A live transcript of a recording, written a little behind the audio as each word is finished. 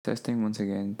Testing once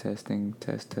again. Testing.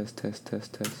 Test.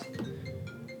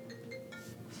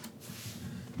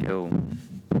 Yo.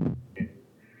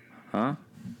 Huh?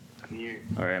 I'm here.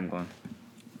 Alright, I'm going.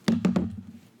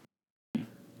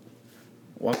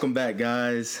 Welcome back,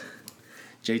 guys.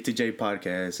 J2J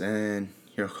Podcast and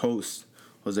your host,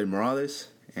 Jose Morales.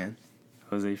 And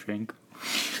Jose Franco.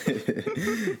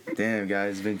 damn,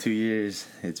 guys, it's been 2 years.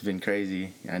 It's been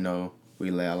crazy. I know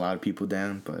we let a lot of people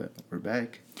down, but we're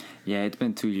back. Yeah, it's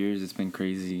been 2 years. It's been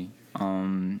crazy.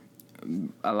 A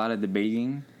lot of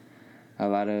debating. A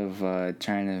lot of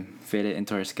trying to fit it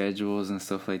into our schedules and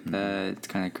stuff like that. It's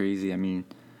kind of crazy. I mean,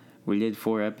 we did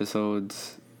 4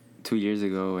 episodes 2 years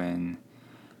ago, and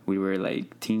we were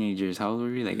like teenagers. How old were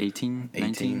we? Like 18,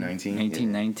 18, 19. 18,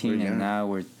 Yeah. 19, We're and young. now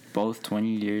we're both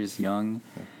 20 years young,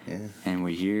 Yeah. and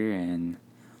we're here, and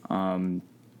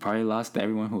probably lost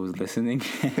everyone who was listening.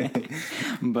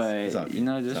 But,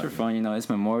 just for fun, it's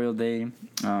Memorial Day.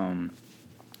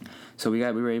 So we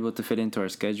were able to fit into our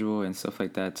schedule and stuff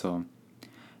like that, so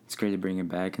it's great to bring it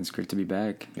back, and it's great to be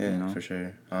back. Yeah, for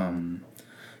sure.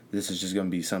 This is just going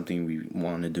to be something we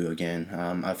want to do again.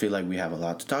 I feel like we have a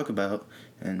lot to talk about,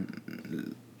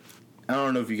 and I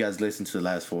don't know if you guys listened to the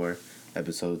last 4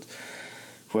 episodes.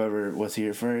 Whoever was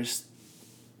here first,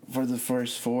 for the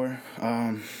first 4,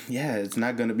 it's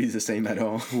not going to be the same at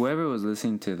all. Whoever was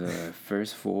listening to the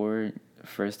first 4,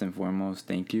 first and foremost,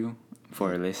 thank you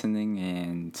for listening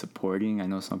and supporting. I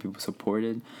know some people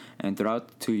supported, and throughout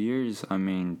the 2 years, I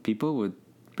mean, people would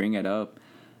bring it up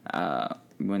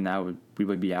when we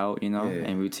would be out,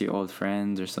 and we'd see old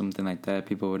friends or something like that.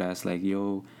 People would ask like,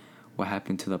 "Yo, what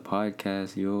happened to the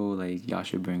podcast? Yo, like y'all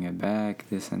should bring it back,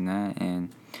 this and that." And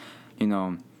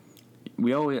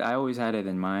I always had it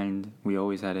in mind. We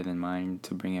always had it in mind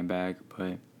to bring it back,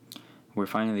 but we're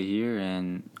finally here,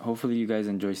 and hopefully you guys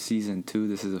enjoy season 2.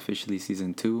 This is officially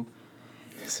season 2.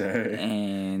 Sir.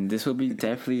 And this will be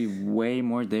definitely way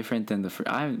more different than the first.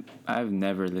 I've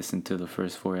never listened to the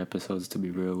first 4 episodes, to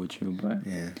be real with you, but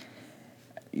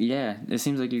yeah, it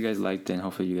seems like you guys liked it, and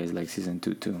hopefully you guys like season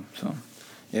 2 too. So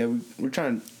yeah, we're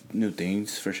trying new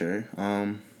things for sure.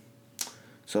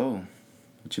 So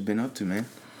what you been up to, man?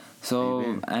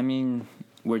 So I mean,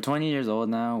 we're 20 years old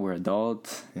now. We're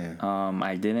adults. Yeah.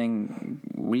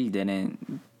 We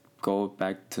didn't go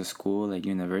back to school, like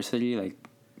university, like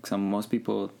most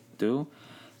people do.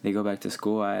 They go back to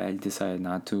school. I decided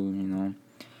not to,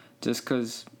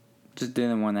 just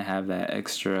didn't want to have that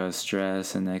extra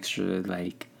stress and extra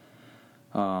like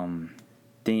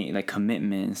thing, like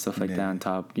commitment and stuff like that on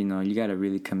top. You gotta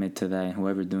really commit to that. And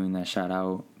whoever doing that, shout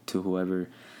out to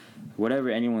whatever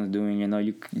anyone's doing.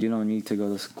 You don't need to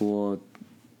go to school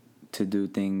to do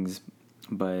things,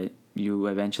 but you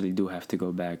eventually do have to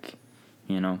go back,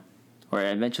 or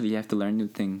eventually you have to learn new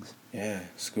things. Yeah,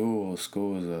 school is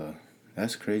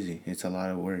that's crazy. It's a lot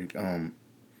of work.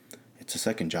 It's a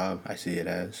second job. I see it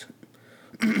as.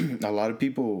 A lot of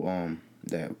people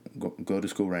that go to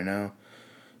school right now.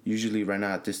 Usually, right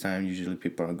now at this time,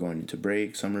 people are going into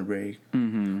break, summer break,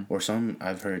 or some.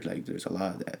 I've heard like there's a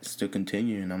lot that still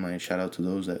continue, and I'm like, shout out to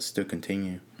those that still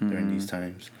continue during these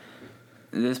times.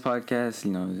 This podcast,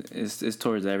 is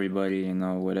towards everybody.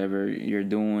 Whatever you're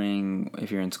doing, if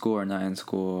you're in school or not in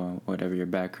school, whatever your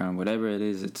background, whatever it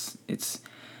is, it's.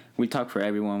 We talk for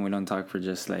everyone. We don't talk for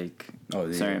just like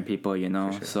certain people, For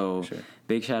sure, So for sure.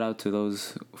 Big shout out to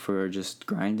those for just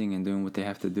grinding and doing what they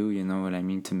have to do. You know what I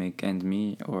mean, to make ends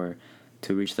meet or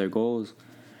to reach their goals.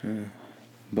 Yeah.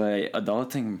 But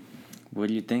adulting, what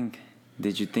do you think?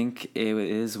 Did you think it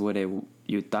is what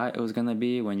you thought it was gonna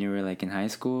be when you were like in high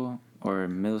school or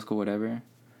middle school, whatever?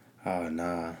 Oh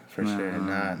nah, for sure,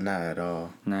 not at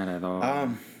all. Not at all.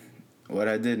 What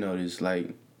I did notice,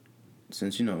 like,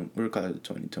 since we're class of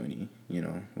 2020, we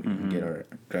can get our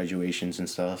graduations and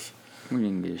stuff. We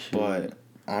didn't get shit. But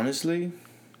honestly,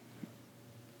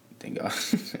 thank God,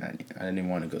 I didn't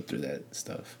want to go through that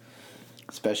stuff.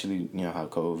 Especially, how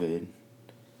COVID,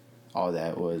 all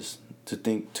that was. To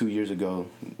think 2 years ago,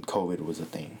 COVID was a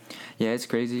thing. Yeah, it's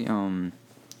crazy.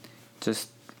 Just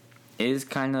it is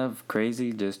kind of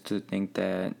crazy just to think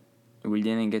that we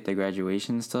didn't get the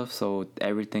graduation stuff, so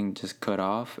everything just cut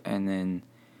off, and then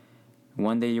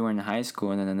one day you were in high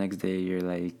school, and then the next day you're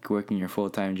like working your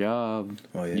full-time job.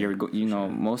 Oh yeah. Sure.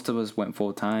 Most of us went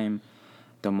full-time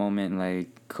the moment like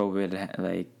COVID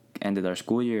like ended our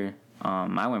school year.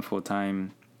 I went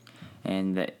full-time,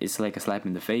 and it's like a slap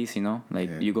in the face,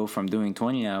 you go from doing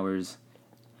 20 hours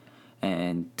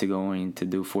and to going to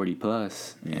do 40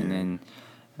 plus, and then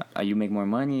you make more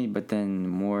money, but then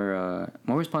more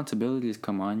responsibilities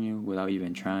come on you without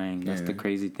even trying. That's the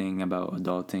crazy thing about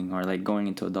adulting, or like going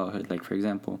into adulthood. Like, for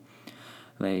example,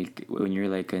 like when you're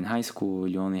like in high school,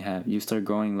 you start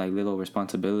growing like little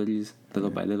responsibilities, little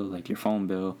by little, like your phone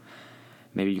bill.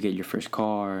 Maybe you get your first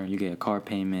car, you get a car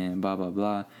payment, blah blah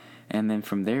blah, and then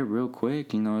from there, real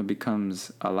quick, it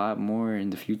becomes a lot more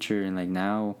in the future. And like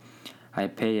now, I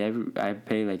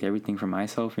pay like everything for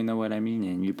myself, you know what I mean,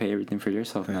 and you pay everything for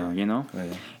yourself now,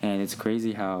 and it's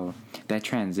crazy how that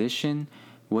transition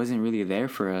wasn't really there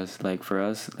for us. Like for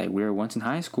us, like we were once in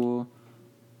high school,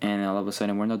 and all of a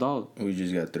sudden we're an adult. We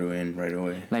just got through in right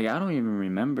away. Like I don't even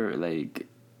remember like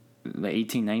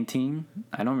 18, 19.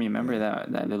 I don't remember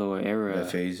that little era.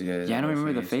 That phase, yeah. Yeah, I don't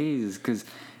remember the phase because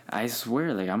I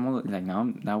swear, like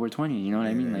now we're 20. You know what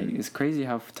I mean? Like it's crazy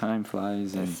how time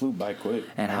flies and it flew by quick.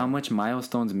 And how much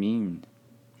milestones mean.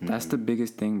 That's the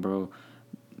biggest thing, bro.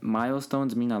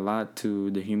 Milestones mean a lot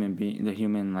to the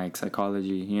human like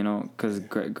psychology, because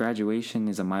graduation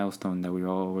is a milestone that we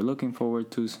all were looking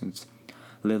forward to since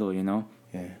little, Yeah.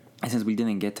 And since we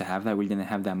didn't get to have that, we didn't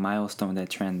have that milestone, that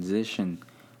transition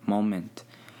moment,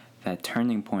 that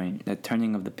turning point, that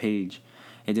turning of the page.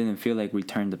 It didn't feel like we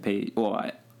turned the page.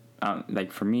 Well,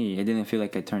 like for me, it didn't feel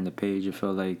like I turned the page. It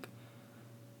felt like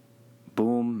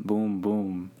boom, boom,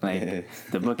 boom. Like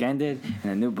the book ended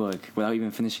and a new book without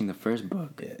even finishing the first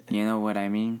book. Yeah. You know what I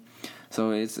mean?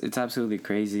 So it's absolutely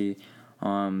crazy.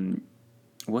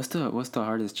 What's the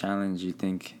hardest challenge you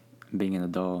think being an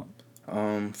adult?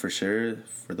 For sure,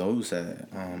 for those that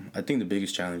I think the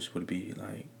biggest challenge would be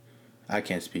like, I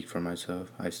can't speak for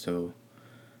myself.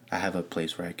 I have a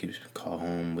place where I could call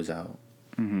home without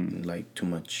like too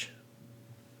much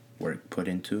work put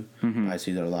into. I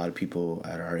see that a lot of people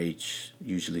at our age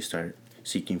usually start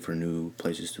seeking for new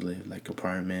places to live, like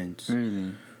apartments.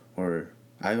 Really? Or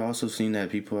I've also seen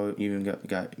that people even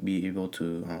got be able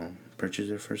to purchase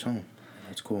their first home.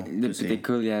 That's cool. It's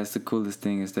the coolest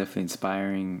thing. It's definitely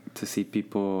inspiring to see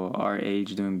people our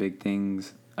age doing big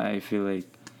things. I feel like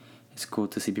it's cool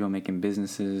to see people making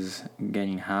businesses,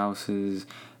 getting houses,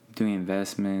 doing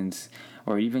investments,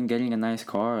 or even getting a nice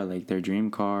car, like their dream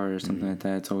car or something like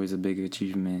that. It's always a big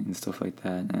achievement and stuff like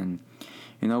that. And,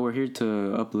 we're here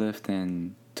to uplift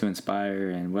and to inspire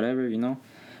and whatever,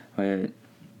 But,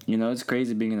 it's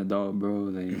crazy being an adult, bro.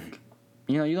 Like,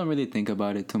 you don't really think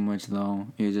about it too much, though.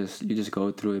 You just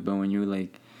go through it. But when you,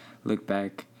 like, look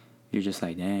back, you're just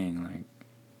like, dang, like,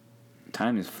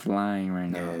 time is flying right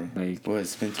now. Yeah. Like, well,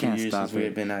 it's been 2 years since we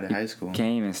had been out of high school.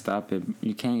 Can't even stop it.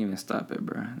 You can't even stop it,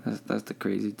 bro. That's the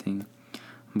crazy thing.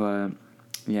 But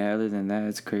yeah, other than that,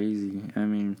 it's crazy. I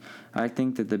mean, I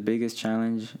think that the biggest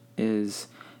challenge is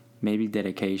maybe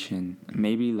dedication.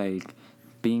 Maybe like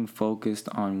being focused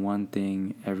on one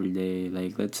thing every day.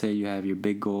 Like, let's say you have your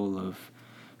big goal of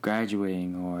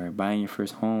graduating or buying your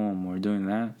first home or doing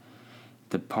that.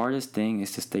 The hardest thing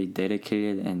is to stay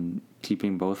dedicated and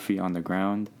keeping both feet on the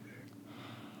ground,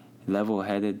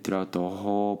 level-headed throughout the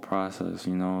whole process,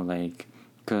 like,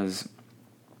 because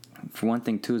for one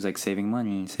thing too is like saving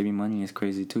money is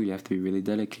crazy too. You have to be really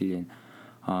dedicated.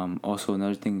 Also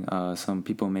another thing, some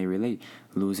people may relate,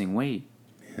 losing weight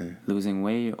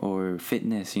or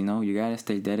fitness, you gotta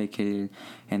stay dedicated.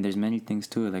 And there's many things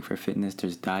to it. Like for fitness,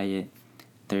 there's diet,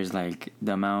 there's like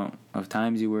the amount of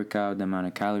times you work out, the amount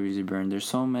of calories you burn. There's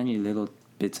so many little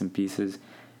bits and pieces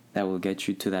that will get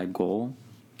you to that goal.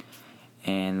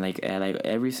 And like at like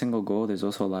every single goal, there's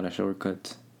also a lot of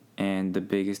shortcuts. And the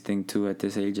biggest thing too at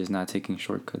this age is not taking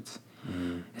shortcuts,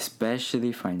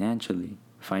 especially financially.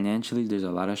 Financially, there's a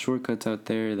lot of shortcuts out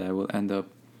there that will end up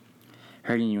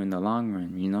hurting you in the long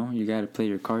run. You got to play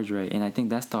your cards right. And I think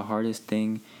that's the hardest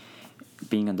thing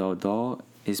being an adult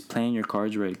is playing your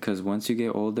cards right. Because once you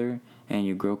get older and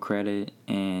you grow credit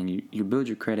and you build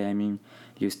your credit,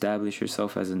 you establish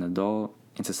yourself as an adult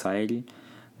in society,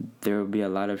 there will be a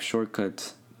lot of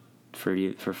shortcuts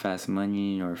for fast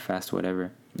money or fast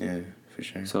whatever. Yeah, for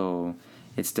sure. So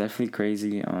it's definitely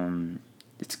crazy.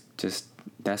 It's just,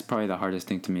 that's probably the hardest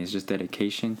thing to me. It's just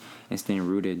dedication and staying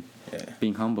rooted. Yeah.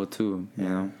 Being humble too, you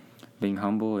know? Being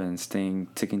humble and sticking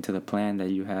to the plan that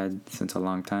you had since a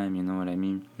long time, you know what I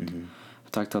mean? Mm-hmm.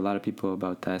 I've talked to a lot of people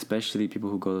about that, especially people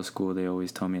who go to school. They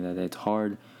always tell me that it's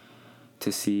hard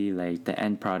to see like the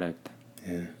end product.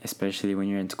 Yeah. Especially when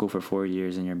you're in school for 4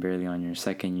 years and you're barely on your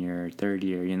second year or third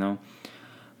year,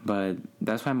 But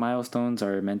that's why milestones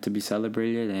are meant to be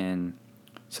celebrated and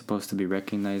supposed to be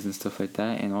recognized and stuff like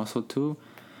that. And also, too,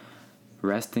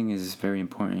 resting is very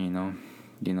important,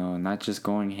 not just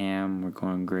going ham or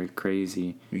going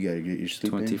crazy. You gotta get your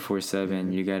sleep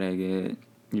 24/7. You gotta get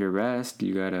your rest.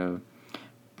 You gotta,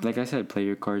 like I said, play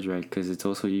your cards right, because it's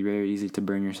also very easy to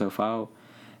burn yourself out.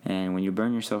 And when you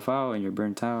burn yourself out and you're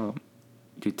burnt out,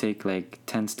 you take like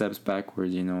 10 steps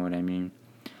backwards, you know what I mean?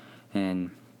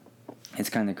 And it's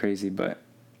kind of crazy, but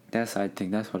that's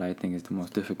what I think is the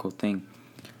most difficult thing.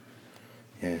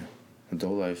 Yeah,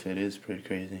 adult life, it is pretty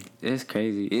crazy. It's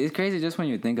crazy. It's crazy just when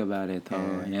you think about it, though.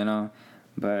 Yeah. You know,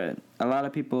 but a lot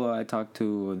of people I talk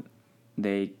to,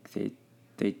 they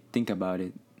think about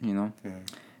it. You know, Yeah.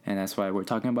 and that's why we're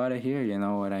talking about it here. You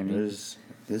know what I mean?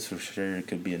 This for sure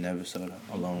could be an episode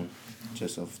alone,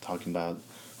 just of talking about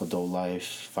adult life,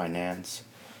 finance,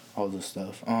 all this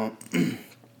stuff.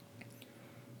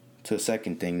 To a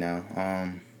second thing now.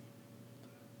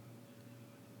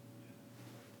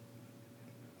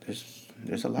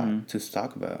 There's a lot to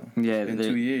talk about. Yeah, in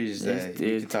 2 years that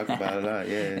you can talk about a lot.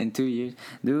 Yeah. In 2 years,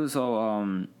 dude. So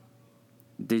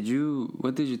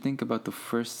what did you think about the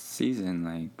first season?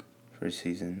 Like First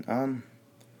season.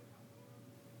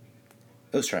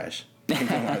 It was trash. I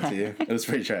can't lie to you. It was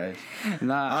pretty trash.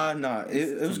 Nah.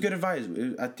 It was good advice.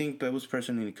 I think that was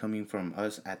personally coming from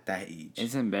us at that age.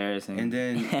 It's embarrassing. And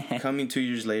then coming 2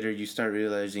 years later, you start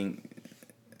realizing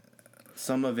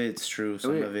some of it's true,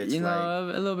 some of it's a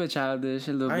little bit childish,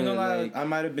 a little I ain't bit gonna lie, like, I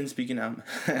might have been speaking out.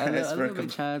 a little bit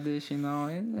childish, you know.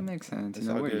 It makes sense. It's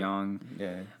you know, all we're good. young.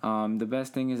 Yeah. The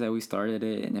best thing is that we started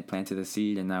it and it planted a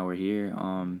seed, and now we're here.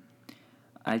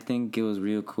 I think it was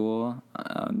real cool.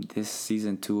 This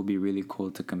season 2 will be really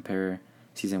cool to compare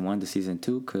season 1 to season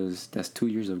 2, because that's 2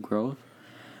 years of growth,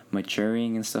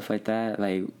 maturing and stuff like that.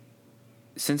 Like,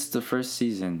 since the first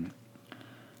season,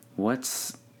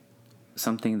 what's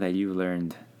something that you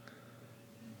learned?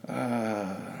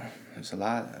 There's a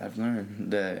lot I've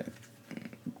learned. That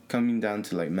coming down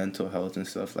to like mental health and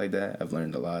stuff like that, I've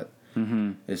learned a lot.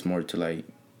 Mm-hmm. It's more to like,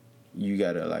 you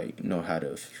gotta like know how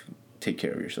to take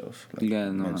care of yourself. Like, You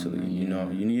gotta know mentally. how to, You know,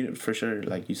 yeah. you need it for sure.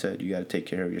 Like you said, you gotta take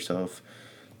care of yourself.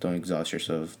 Don't exhaust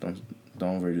yourself. Don't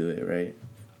overdo it. Right.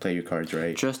 Play your cards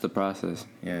right. Trust the process.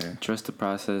 Yeah. Trust the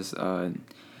process.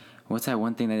 What's that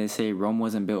one thing that they say? Rome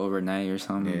wasn't built overnight or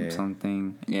something. Yeah.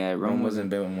 Something. Yeah, Rome wasn't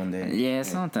built in one day. Yeah,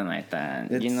 something like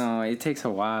that. It's- You know, it takes a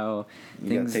while.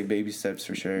 You gotta take baby steps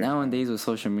for sure. Nowadays with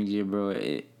social media, bro,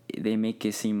 they make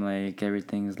it seem like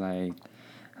everything's like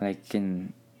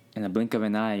in a blink of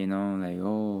an eye. You know, like,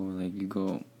 oh, like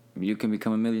you can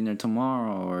become a millionaire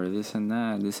tomorrow, or this and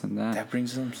that. That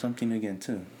brings up something again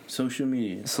too. Social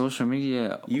media. Social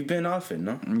media. You've been off it,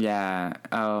 no? Yeah,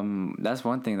 that's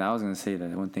one thing that I was gonna say. That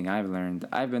one thing I've learned.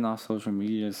 I've been off social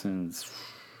media since,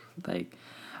 like,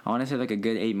 I want to say like a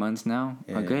good 8 months now.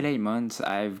 Yeah. A good 8 months.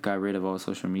 I've got rid of all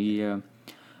social media.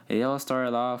 It all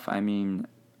started off. I mean,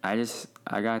 I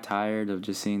got tired of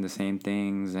just seeing the same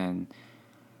things, and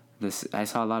I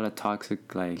saw a lot of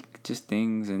toxic, like, just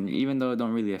things, and even though it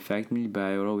don't really affect me, but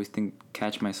I would always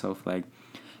catch myself like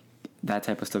that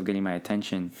type of stuff getting my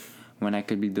attention when I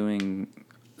could be doing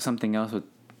something else with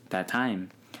that time.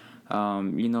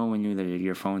 You know, when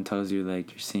your phone tells you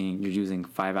like you're using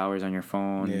 5 hours on your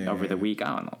phone over the week.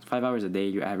 I don't know, 5 hours a day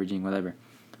you're averaging, whatever.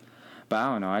 But I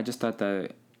don't know. I just thought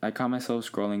that I caught myself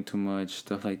scrolling too much,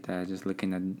 stuff like that, just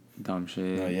looking at dumb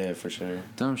shit. Oh yeah, for sure.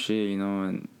 Dumb shit, you know,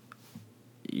 and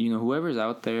you know, whoever's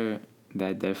out there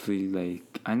that definitely,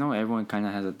 like, I know everyone kind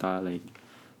of has a thought like,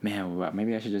 man,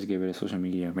 maybe I should just get rid of social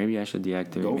media. Maybe I should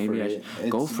deactivate. Maybe I should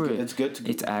go for it. It's good to.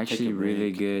 It's actually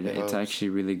really good. It's actually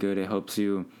really good. It helps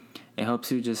you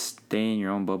just stay in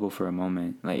your own bubble for a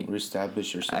moment. Like,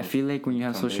 reestablish yourself. I feel like when you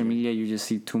have social media, you just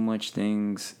see too much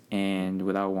things, and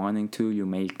without wanting to, you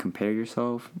may compare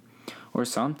yourself or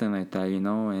something like that, you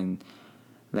know. And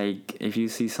like, if you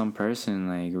see some person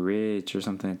like rich or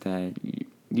something like that,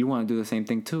 you want to do the same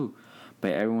thing too.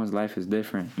 But everyone's life is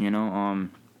different, you know.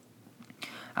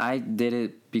 I did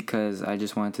it because I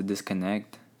just wanted to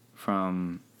disconnect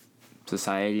from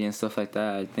society and stuff like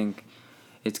that. I think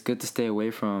it's good to stay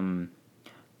away from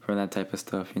that type of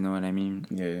stuff. You know what I mean?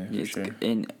 Yeah, for sure.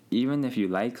 And even if you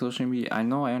like social media, I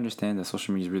understand that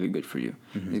social media is really good for you.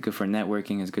 Mm-hmm. It's good for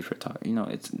networking. It's good for talk. You know,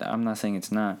 I'm not saying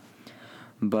it's not,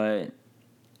 but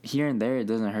here and there, it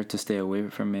doesn't hurt to stay away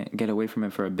from it. Get away from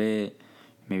it for a bit.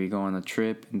 Maybe go on a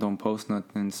trip and don't post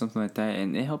nothing, something like that,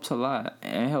 and it helps a lot.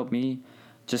 And it helped me.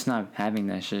 Just not having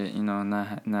that shit, you know,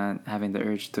 not having the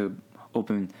urge to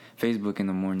open Facebook in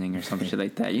the morning or some shit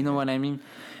like that. You know what I mean?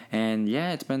 And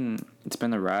yeah, it's been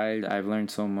a ride. I've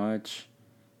learned so much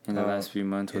in the last few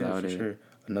months without it. Sure.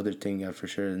 Another thing, for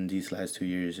sure, in these last 2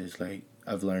 years is like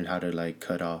I've learned how to like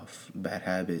cut off bad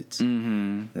habits.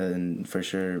 Mm-hmm. And for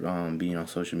sure, being on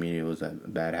social media was a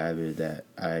bad habit that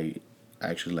I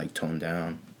actually like toned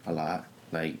down a lot.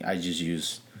 Like I just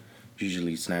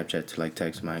usually Snapchat to like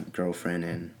text my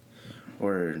girlfriend,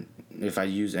 or if I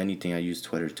use anything, I use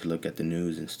Twitter to look at the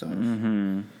news and stuff.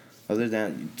 Mm-hmm. Other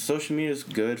than social media is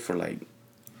good for like,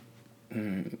 I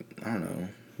don't know,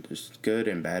 There's good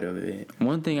and bad of it.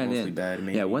 One thing Mostly bad,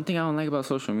 maybe. Yeah, one thing I don't like about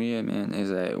social media, man, is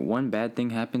that one bad thing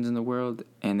happens in the world,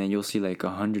 and then you'll see like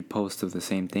 100 posts of the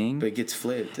same thing. But it gets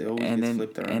flipped. It always and gets then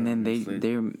flipped around. and then Flipped.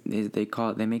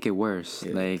 they make it worse.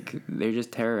 Yeah. Like they're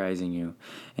just terrorizing you.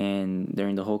 And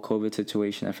during the whole COVID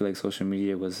situation, I feel like social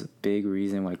media was a big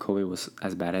reason why COVID was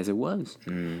as bad as it was.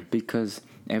 Because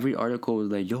every article was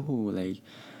like, yo, like,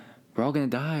 we're all gonna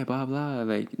die, blah blah.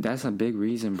 Like, that's a big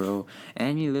reason, bro.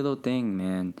 Any little thing,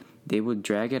 man, they would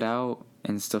drag it out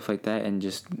and stuff like that, and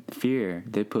just fear.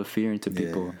 They put fear into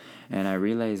people. And I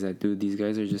realized that, dude, these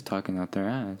guys are just talking out their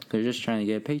ass. They're just trying to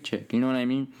get a paycheck. You know what I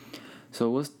mean?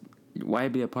 So why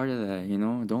be a part of that? You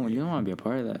know, you don't want to be a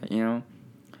part of that. You know.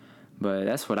 But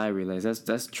that's what I realized.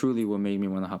 That's truly what made me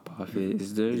want to hop off it.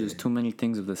 Is there's just too many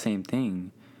things of the same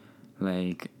thing.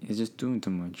 Like, it's just doing too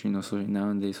much, you know. So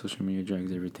nowadays, social media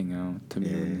drags everything out. To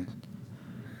be honest,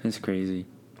 it's crazy.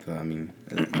 So I mean,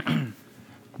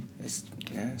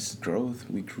 it's growth.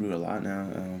 We grew a lot now.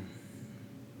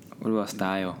 What about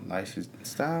style? Life is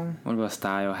style. What about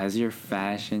style? Has your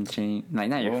fashion changed? Like,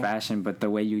 not your fashion, but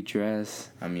the way you dress.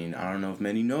 I mean, I don't know if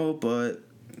many know, but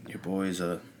your boy's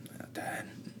a dad.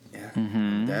 Yeah,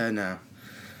 Mm-hmm. dad now.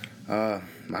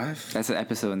 That's an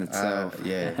episode in itself.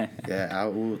 I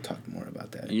will talk more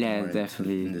about that. Yeah, more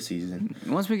definitely. in the season.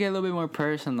 Once we get a little bit more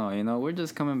personal, you know, we're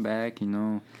just coming back, you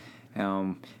know.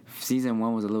 Season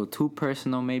 1 was a little too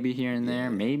personal, maybe here and there.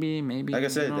 Maybe. Like I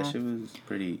said, you know. that shit was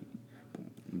pretty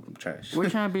trash. We're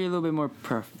trying to be a little bit more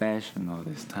professional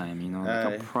this time, you know,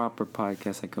 like a proper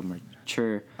podcast, like a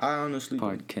mature. I honestly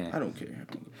podcast. I don't care.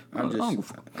 I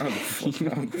don't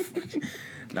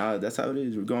Nah, that's how it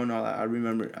is. We're going all out. I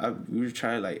remember we were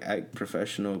trying to like act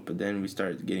professional, but then we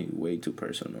started getting way too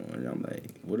personal, and I'm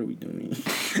like, what are we doing?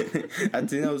 I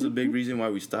think that was a big reason why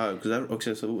we stopped.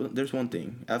 So there's one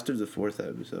thing. After the 4th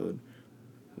episode,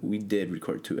 we did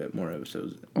record 2 more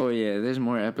episodes. Oh yeah, there's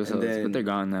more episodes, but they're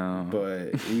gone now.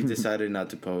 But we decided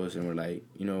not to post, and we're like,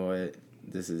 you know what?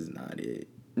 This is not it.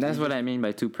 That's what I mean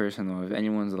by too personal. If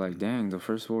anyone's like, dang, the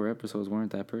first 4 episodes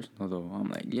weren't that personal though, I'm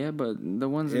like, yeah, but the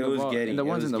ones in the vault,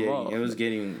 it was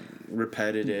getting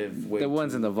repetitive. The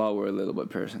ones in the vault were a little bit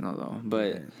personal though.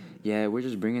 But yeah, we're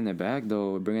just bringing it back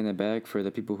though. We're bringing it back for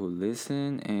the people who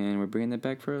listen, and we're bringing it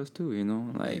back for us too. You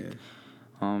know, like.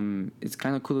 It's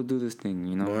kind of cool to do this thing,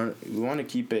 you know. We want to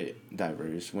keep it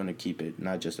diverse. We want to keep it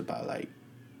not just about like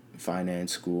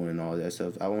finance, school, and all that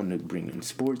stuff. I want to bring in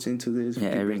sports into this. Yeah,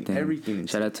 everything.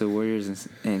 Shout out to Warriors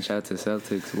and shout out to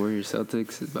Celtics. Warriors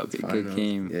Celtics is about to be a good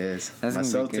game. Yes, that's my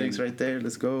Celtics right there.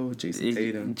 Let's go, Jason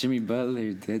Tatum. Jimmy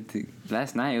Butler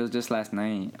last night. It was just last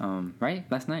night. Right,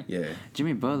 last night. Yeah.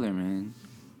 Jimmy Butler, man.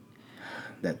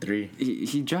 That 3.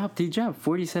 He dropped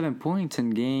 47 points in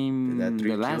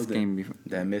the last game before.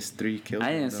 That missed 3 killed.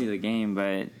 I didn't see the game,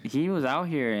 but he was out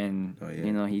here, and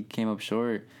you know, he came up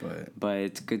short. But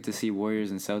it's good to see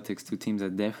Warriors and Celtics, 2 teams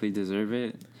that definitely deserve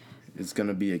it. It's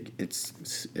gonna be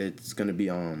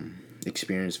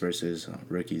experience versus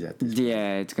rookies at this.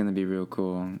 Yeah, it's gonna be real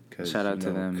cool. Shout out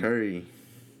to them. Curry.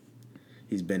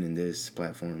 He's been in this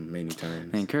platform many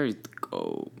times. Man, Curry's the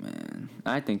GOAT, man.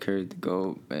 I think Curry's the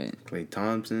GOAT, but Klay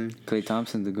Thompson's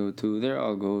the GOAT too. They're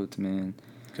all GOATs, man.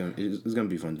 It's gonna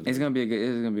be fun. It's gonna be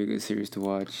a good series to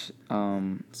watch.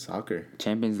 Soccer.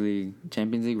 Champions League,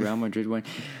 Real Madrid won.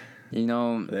 You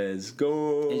know, let's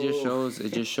go. It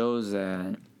just shows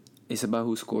that it's about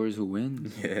who scores, who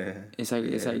wins. Yeah.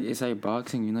 It's like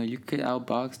boxing. You know, you could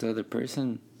outbox the other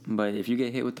person, but if you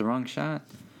get hit with the wrong shot,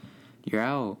 you're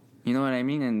out. You know what I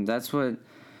mean? And that's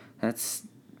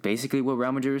basically what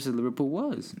Real Madrid versus Liverpool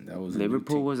was.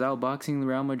 Liverpool was outboxing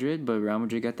Real Madrid, but Real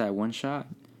Madrid got that one shot.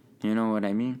 You know what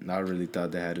I mean? I really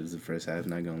thought they had it was the first half,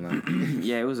 not gonna lie.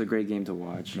 Yeah, it was a great game to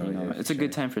watch. It's a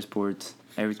good time for sports.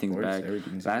 Everything's back.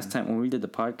 Last time when we did the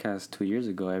podcast 2 years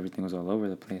ago, everything was all over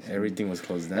the place. Everything was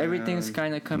closed down. Everything's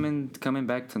kind of coming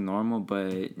back to normal,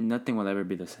 but nothing will ever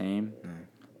be the same. No.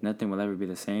 Nothing will ever be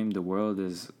the same. The world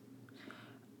is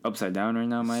upside down right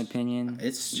now, in my opinion.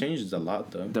 It's changed a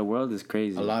lot, though. The world is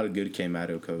crazy. A lot of good came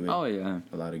out of COVID. Oh, yeah.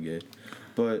 A lot of good.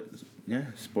 But, yeah,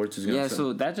 sports is going to... Yeah,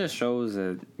 so that just shows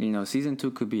that, you know, season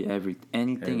 2 could be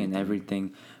anything and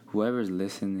everything. Whoever's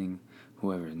listening,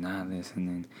 whoever's not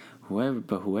listening,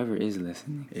 whoever is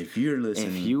listening. If you're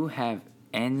listening... If you have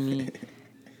any,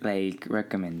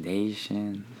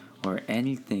 recommendation... or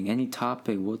anything, any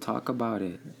topic, we'll talk about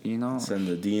it. You know, send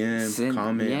the DM,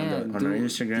 comment on our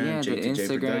Instagram, JTJ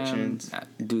Productions.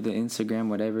 Do the Instagram,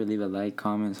 whatever. Leave a like,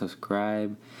 comment,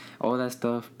 subscribe, all that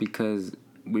stuff, because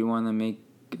we want to make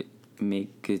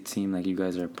it seem like you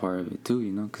guys are a part of it too.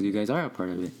 You know, because you guys are a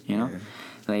part of it. You know,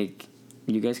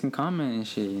 you guys can comment and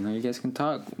shit. You know, you guys can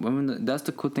talk. I mean, that's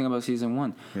the cool thing about season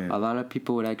 1. Yeah. A lot of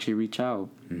people would actually reach out.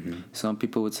 Mm-hmm. Some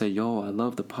people would say, "Yo, I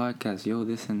love the podcast. Yo,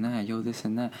 this and that. Yo, this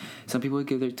and that." Some people would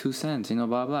give their 2 cents. You know,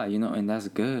 blah blah. You know, and that's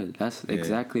good. That's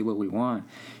exactly what we want.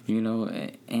 You know,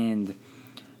 and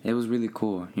it was really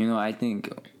cool. You know, I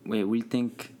think we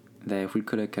think that if we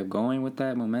could have kept going with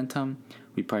that momentum,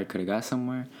 we probably could have got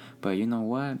somewhere. But you know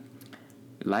what?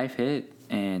 Life hit.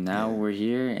 And now we're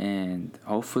here, and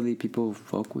hopefully people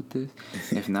fuck with this.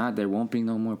 If not, there won't be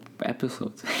no more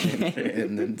episodes.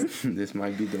 And then this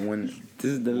might be the one.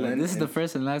 This is the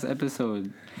first and last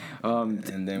episode.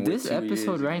 And then this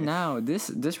episode right now,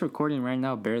 this recording right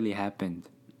now barely happened.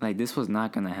 Like, this was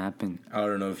not gonna happen. I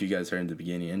don't know if you guys heard the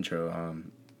beginning intro.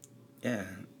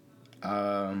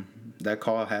 That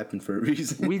call happened for a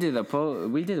reason. We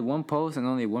did one post, and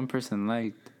only one person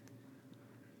liked.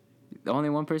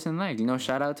 Only one person liked. You know,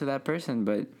 shout out to that person.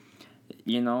 But,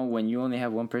 you know, when you only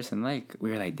have one person like, we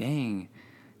were like, dang,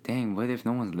 what if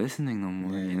no one's listening no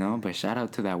more, you know? But shout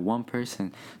out to that one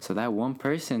person. So that one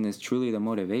person is truly the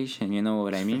motivation, you know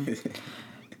what I mean?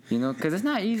 You know, because it's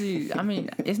not easy. I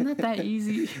mean, it's not that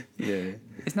easy. Yeah.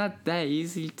 It's not that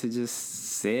easy to just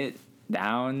sit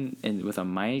down and with a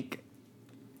mic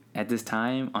at this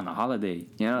time on a holiday.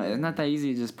 You know, it's not that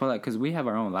easy to just pull out, because we have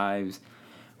our own lives.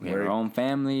 We have our own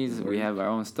families. We have our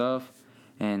own stuff.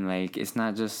 And, like, it's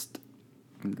not just,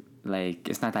 like,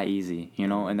 it's not that easy, you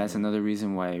know? And that's another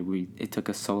reason why it took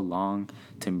us so long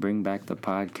to bring back the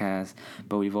podcast.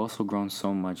 But we've also grown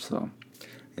so much, so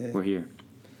we're here.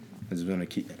 We just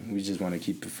want to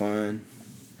keep it fun,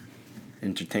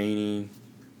 entertaining,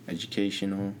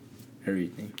 educational,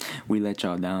 everything. We let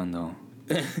y'all down, though.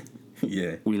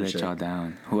 Yeah, we let y'all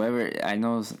down. Whoever I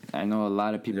know a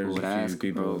lot of people would ask,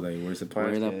 people, bro, like, where's the podcast?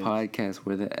 Where the podcast?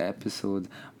 Where the episode?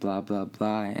 Blah blah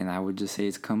blah. And I would just say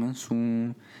it's coming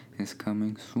soon. It's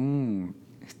coming soon.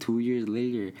 It's 2 years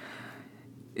later.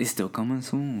 It's still coming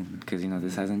soon, because, you know,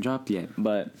 this hasn't dropped yet.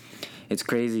 But it's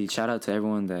crazy. Shout out to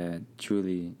everyone that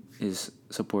truly is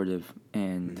supportive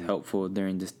and helpful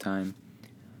during this time.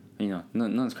 You know,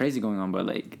 nothing's crazy going on, but,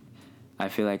 like, I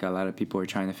feel like a lot of people are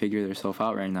trying to figure themselves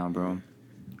out right now, bro.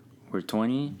 We're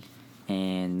 20,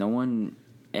 and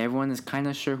everyone is kind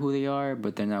of sure who they are,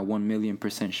 but they're not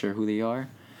 1,000,000% sure who they are.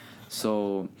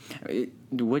 So,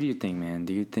 what do you think, man?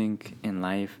 Do you think in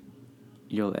life,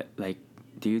 do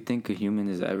you think a human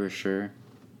is ever sure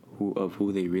of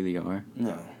who they really are?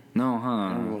 No,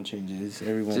 huh? Everyone changes.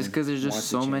 Just because there's just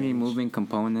so many moving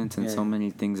components and so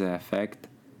many things that affect.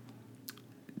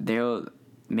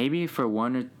 Maybe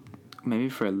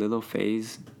for a little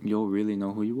phase, you'll really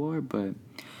know who you are, but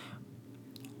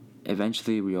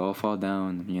eventually we all fall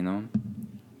down, you know?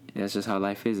 That's just how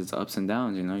life is. It's ups and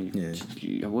downs, you know?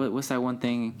 What's that one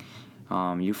thing?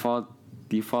 You fall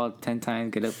 10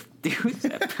 times, get up. Dude,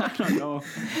 I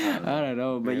don't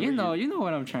know. But man, you know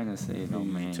what I'm trying to say, though,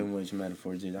 man. Too much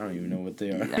metaphors, dude. I don't even know what they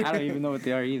are. I don't even know what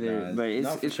they are either. But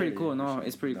it's pretty cool. No,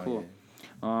 it's pretty cool.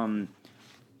 Yeah.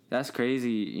 That's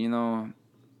crazy, you know.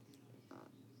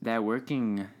 That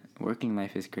working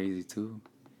life is crazy too.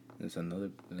 There's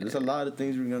a lot of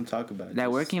things we're gonna talk about.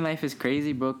 That working life is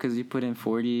crazy, bro, because you put in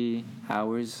 40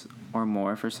 hours or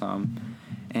more for some,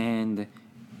 and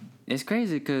it's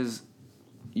crazy because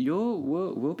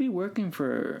we'll be working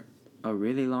for a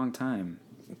really long time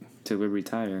till we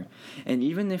retire, and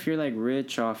even if you're like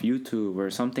rich off YouTube or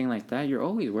something like that, you're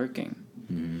always working.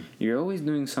 Mm-hmm. You're always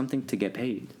doing something to get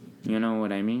paid. You know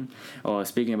what I mean? Oh,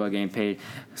 speaking about getting paid,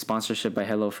 sponsorship by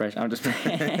HelloFresh. I'm just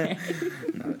playing.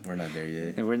 No, we're not there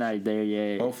yet. We're not there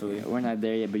yet. Hopefully. We're not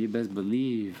there yet, but you best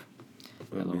believe.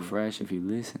 HelloFresh, if you're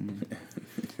listening.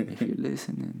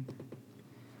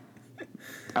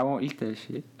 I won't eat that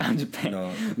shit. I'm just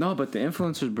playing. No, but the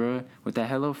influencers, bro, with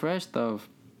that HelloFresh stuff,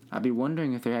 I be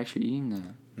wondering if they're actually eating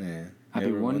that. Yeah. I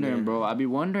be wondering, bro.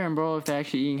 if they're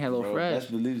actually eating HelloFresh.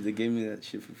 Best believe they gave me that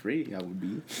shit for free. I would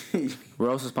be. We're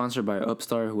also sponsored by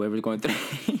Upstart, whoever's going through.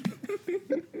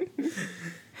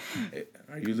 Hey,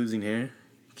 are you losing hair?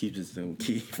 Keep this little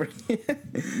key for you.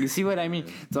 You see what I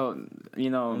mean? So, you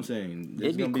know, I'm saying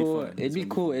it'd be cool. It'd be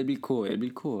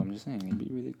cool. I'm just saying, it'd be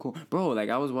really cool, bro. Like,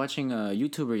 I was watching a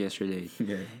YouTuber yesterday.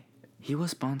 Yeah. He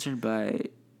was sponsored by.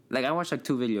 Like, I watched like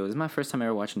 2 videos. It's my first time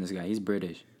ever watching this guy. He's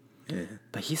British. Yeah.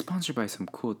 But he's sponsored by some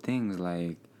cool things.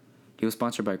 Like, he was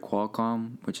sponsored by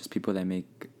Qualcomm, which is people that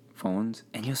make phones,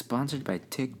 and he was sponsored by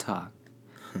TikTok.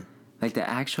 Like, the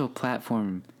actual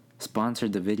platform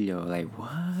sponsored the video. Like,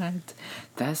 what?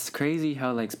 That's crazy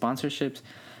how, like, sponsorships,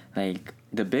 like,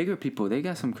 the bigger people, they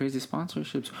got some crazy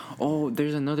sponsorships. Oh,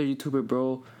 there's another YouTuber,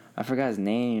 bro. I forgot his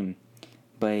name,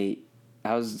 but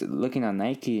I was looking at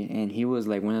Nike, and he was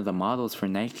like one of the models for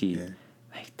Nike. Yeah.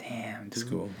 Like, damn, dude. It's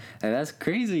cool. Like, that's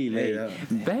crazy. Hey,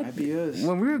 Like, back might be us.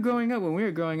 when we were growing up,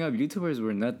 YouTubers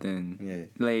were nothing.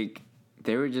 Yeah. Like,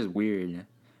 they were just weird.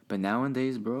 But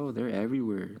nowadays, bro, they're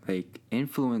everywhere. Like,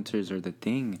 influencers are the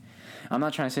thing. I'm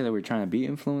not trying to say that we're trying to be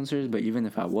influencers, but even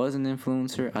if I was an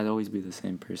influencer, I'd always be the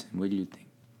same person. What do you think?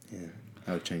 Yeah,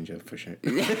 I would change up for sure.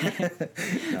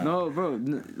 No, bro.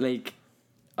 Like,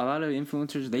 a lot of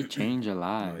influencers, they change a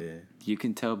lot. Oh, yeah. You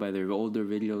can tell by their older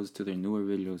videos to their newer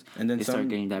videos. And then they start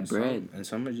getting that bread. And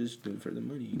some are just doing it for the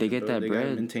money. They get that they bread.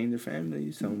 Gotta maintain their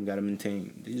family. Some gotta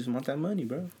maintain. They just want that money,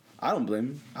 bro. I don't blame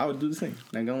them. I would do the same.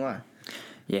 Not gonna lie.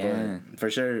 Yeah. But for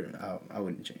sure, I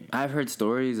wouldn't change. I've heard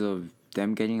stories of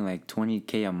them getting like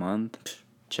 $20K a month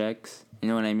checks. You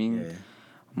know what I mean? Yeah.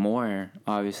 More,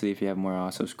 obviously, if you have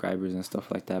more subscribers and stuff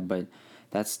like that. But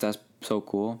that's so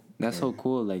cool. That's so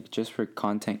cool. Like, just for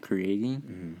content creating.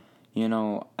 Mm-hmm. You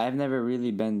know, I've never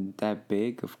really been that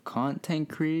big of content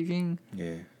creating.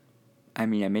 Yeah. I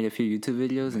mean, I made a few YouTube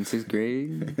videos in 6th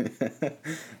grade.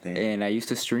 And I used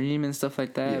to stream and stuff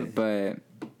like that. Yeah. But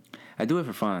I do it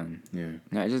for fun. Yeah.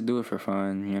 I just do it for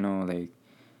fun, you know, like,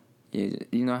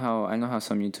 you know how, I know how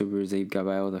some YouTubers, they got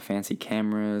by all the fancy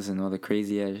cameras and all the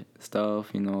crazy ass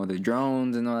stuff, you know, the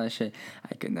drones and all that shit.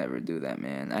 I could never do that,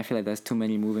 man. I feel like that's too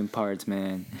many moving parts,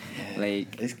 man.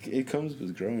 Like, it comes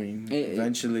with growing.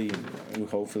 Eventually,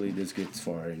 hopefully this gets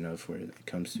far enough where it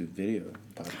comes to video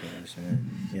podcasts.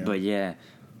 And, you know.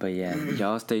 But yeah,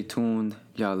 y'all stay tuned,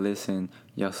 y'all listen,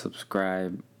 y'all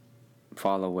subscribe,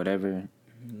 follow, whatever.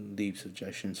 Leave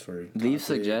suggestions for Leave topics.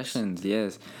 suggestions,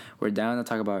 yes. We're down to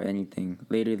talk about anything.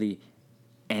 Literally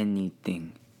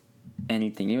anything.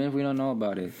 Anything. Even if we don't know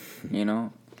about it. You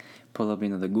know? Pull up,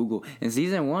 the Google. In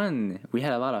season 1, we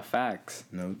had a lot of facts.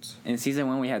 Notes. In season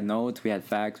 1, we had notes, we had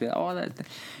facts, we had all that.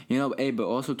 You know, hey, but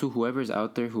also, too, whoever's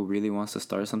out there who really wants to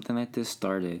start something like this,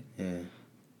 start it. Yeah.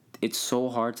 It's so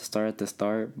hard to start at the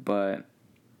start, but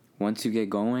once you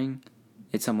get going,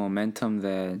 it's a momentum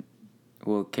that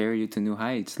will carry you to new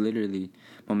heights. Literally,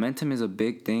 momentum is a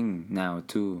big thing now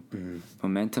too. Mm-hmm.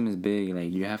 Momentum is big.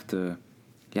 Like, you have to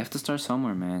start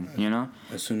somewhere, man. You know,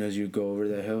 as soon as you go over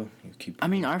that hill, you keep I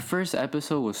mean, our first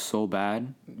episode was so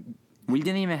bad. We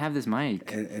didn't even have this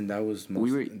mic, and that was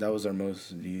that was our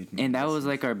most viewed, and that was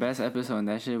like our best episode, and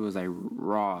that shit was like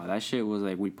raw. That shit was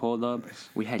like, we pulled up,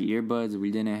 we had earbuds,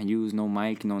 we didn't use no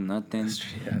mic, no nothing,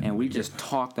 and we just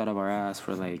talked out of our ass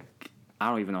for like, I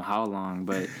don't even know how long,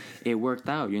 but it worked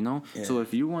out, you know? Yeah. So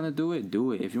if you want to do it,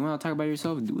 do it. If you want to talk about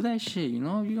yourself, do that shit, you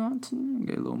know? If you want to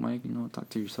get a little mic, you know, talk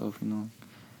to yourself, you know?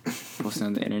 Post it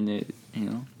on the internet, you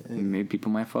know? Yeah. Maybe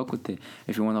people might fuck with it.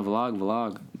 If you want to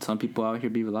vlog. Some people out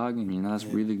here be vlogging, you know? That's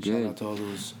really good. Shout out to all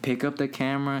those. Pick up the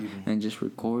camera and just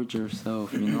record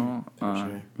yourself, you know?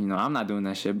 Sure. You know, I'm not doing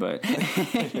that shit, but...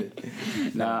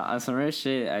 Nah, on some real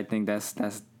shit, I think that's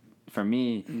for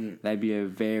me, that'd be a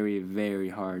very, very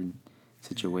hard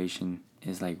situation,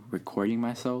 is like recording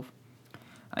myself.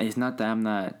 It's not that I'm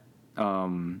not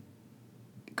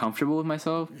comfortable with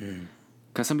myself,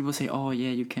 because some people say, oh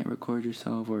yeah, you can't record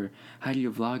yourself, or how do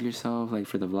you vlog yourself, like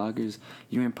for the vloggers,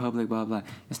 you're in public, blah blah.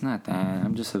 It's not that.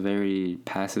 I'm just a very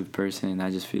passive person.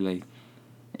 I just feel like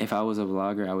if I was a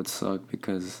vlogger, I would suck,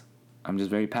 because I'm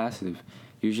just very passive.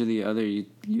 Usually other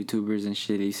YouTubers and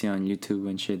shit you see on YouTube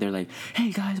and shit, they're like,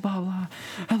 hey guys, blah blah,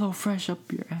 hello fresh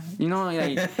up your ass, you know,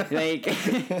 like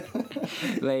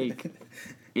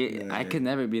I could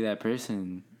never be that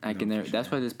person. I can never. Sure. That's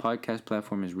why this podcast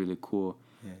platform is really cool,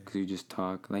 because you just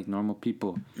talk like normal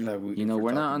people. You know,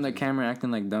 we're not on the camera acting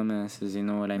like dumbasses. You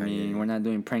know what I mean? Yeah. We're not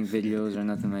doing prank videos or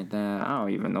nothing like that. I don't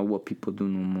even know what people do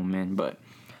no more, man. But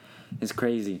it's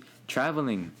crazy.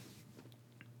 Traveling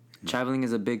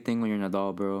is a big thing when you're an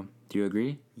adult, bro. Do you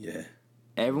agree? Yeah.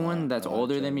 Everyone that's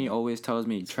older than me always tells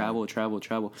me, travel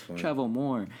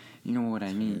more. You know what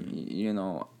I mean? You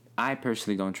know, I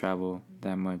personally don't travel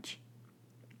that much,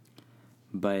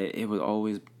 but it was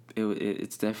always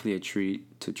it's definitely a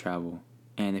treat to travel.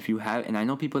 And if you have, and I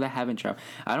know people that haven't traveled.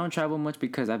 I don't travel much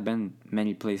because I've been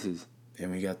many places.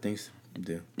 And we got things to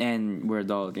do. And we're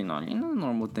adults, you know,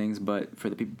 normal things. But for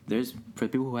the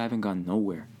people who haven't gone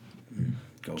nowhere.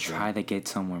 Try to get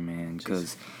somewhere, man,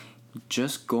 because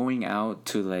just going out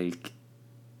to like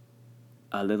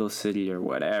a little city or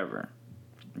whatever,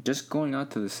 just going out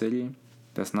to the city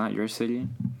that's not your city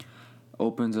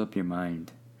opens up your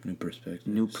mind. New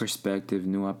perspective,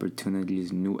 new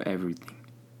opportunities, new everything.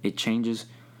 It changes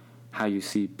how you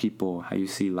see people, how you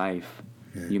see life.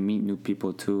 Yeah. You meet new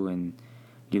people too, and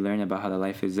you learn about how the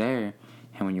life is there.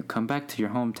 And when you come back to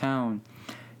your hometown,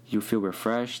 you feel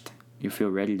refreshed, you feel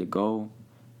ready to go.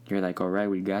 you're like, all right,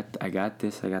 I got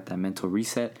this. I got that mental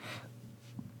reset.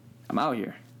 I'm out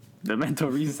here. The mental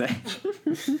reset.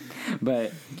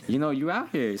 But, you're out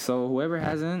here. So whoever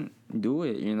hasn't, do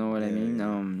it. You know what I mean?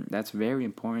 Yeah. That's very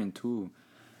important, too.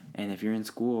 And if you're in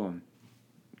school,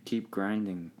 keep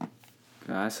grinding.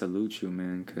 I salute you,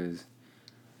 man, because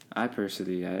I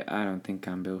personally, I don't think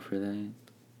I'm built for that.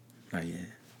 Not yet.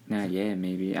 Not yet,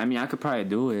 maybe. I mean, I could probably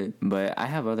do it, but I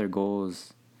have other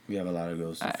goals. We have a lot of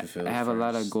goals to fulfill. I have a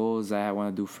lot of goals that I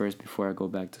want to do first before I go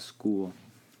back to school.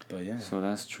 But yeah. So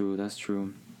that's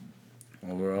true.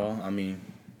 Overall, I mean,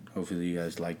 hopefully you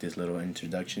guys like this little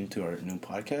introduction to our new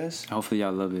podcast. Hopefully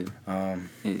y'all love it.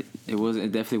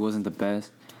 It definitely wasn't the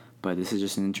best, but this is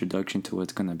just an introduction to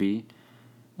what's gonna be,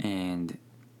 and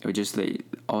it was just like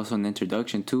also an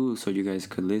introduction too, so you guys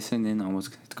could listen in on what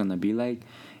it's gonna be like.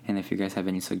 And if you guys have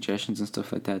any suggestions and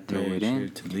stuff like that, throw it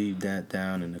in. To leave that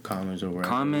down in the comments or wherever.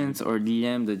 Comments or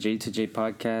DM the J2J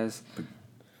podcast.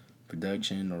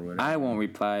 Production or whatever. I won't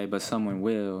reply, but someone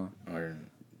will. Or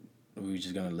we're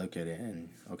just gonna look at it and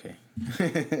okay.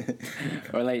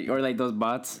 or like those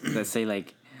bots that say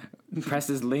like, press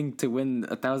this link to win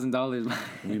 $1,000.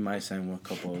 We might send a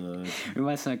couple of those. We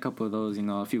might send a couple of those.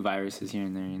 A few viruses here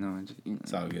and there.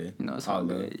 It's all good. It's all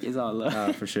good. It's all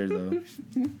love. For sure though.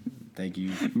 Thank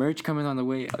you. Merch coming on the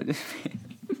way.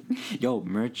 Yo,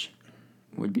 merch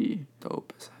would be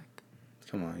dope as heck.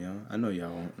 Come on, y'all. I know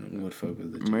y'all would fuck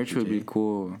with the merch would be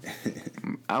cool.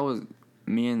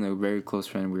 Me and a very close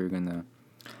friend, we're gonna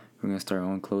start our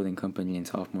own clothing company in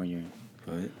sophomore year.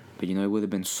 What? But it would have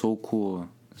been so cool.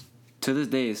 To this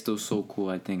day, it's still so cool.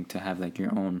 I think to have like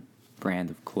your own brand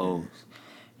of clothes.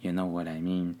 Yeah. You know what I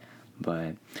mean?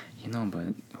 But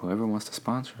whoever wants to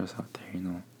sponsor us out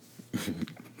there,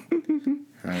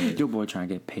 Right. Your boy trying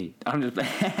to get paid. I'm just.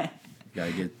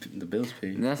 Gotta get the bills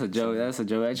paid. That's a joke.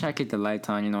 I try to keep the lights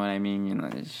on. You know what I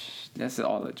mean? That's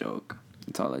all a joke.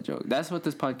 It's all a joke. That's what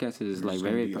this podcast is like.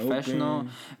 Very professional,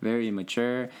 very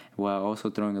mature, while also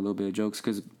throwing a little bit of jokes.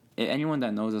 Because anyone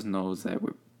that knows us knows that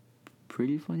we're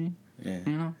pretty funny.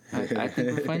 Yeah. I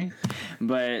think we're funny.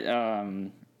 But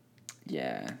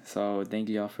yeah. So thank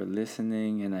you all for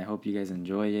listening, and I hope you guys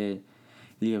enjoy it.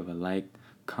 Leave a like,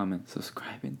 comment,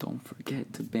 subscribe, and don't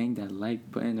forget to bang that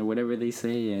like button or whatever they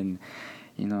say, and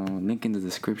link in the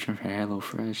description for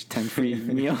HelloFresh 10 free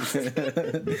meals. Just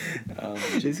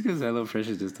because HelloFresh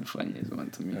is just the funniest one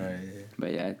to me. Yeah.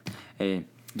 But yeah, hey,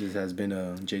 this has been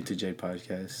a J2J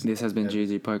podcast. This has been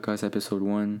JJ Podcast episode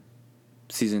 1,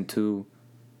 season 2.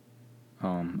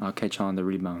 I'll catch you on the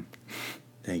rebound.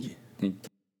 Thank you.